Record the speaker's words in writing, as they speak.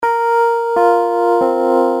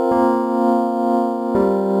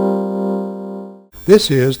This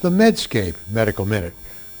is the Medscape Medical Minute.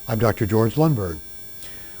 I'm Dr. George Lundberg.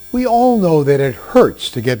 We all know that it hurts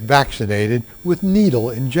to get vaccinated with needle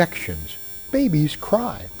injections. Babies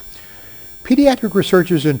cry. Pediatric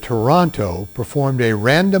researchers in Toronto performed a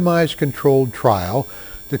randomized controlled trial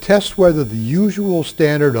to test whether the usual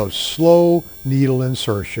standard of slow needle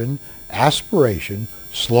insertion, aspiration,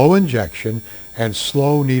 slow injection, and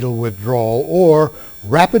slow needle withdrawal, or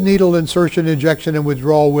rapid needle insertion, injection, and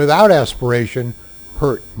withdrawal without aspiration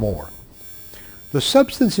hurt more. The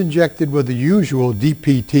substance injected with the usual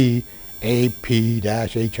DPT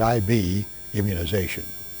AP-HIB immunization.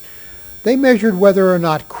 They measured whether or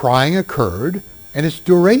not crying occurred and its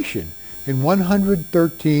duration in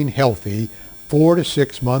 113 healthy 4 to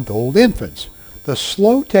 6 month old infants. The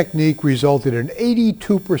slow technique resulted in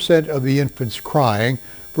 82% of the infants crying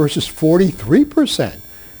versus 43%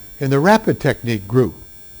 in the rapid technique group.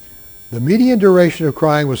 The median duration of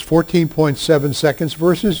crying was 14.7 seconds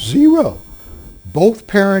versus 0. Both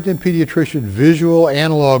parent and pediatrician visual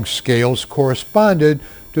analog scales corresponded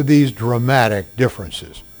to these dramatic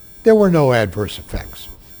differences. There were no adverse effects.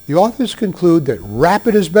 The authors conclude that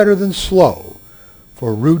rapid is better than slow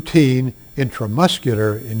for routine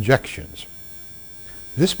intramuscular injections.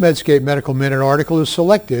 This Medscape Medical Minute article is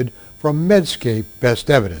selected from Medscape Best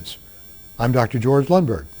Evidence. I'm Dr. George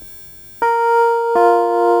Lundberg.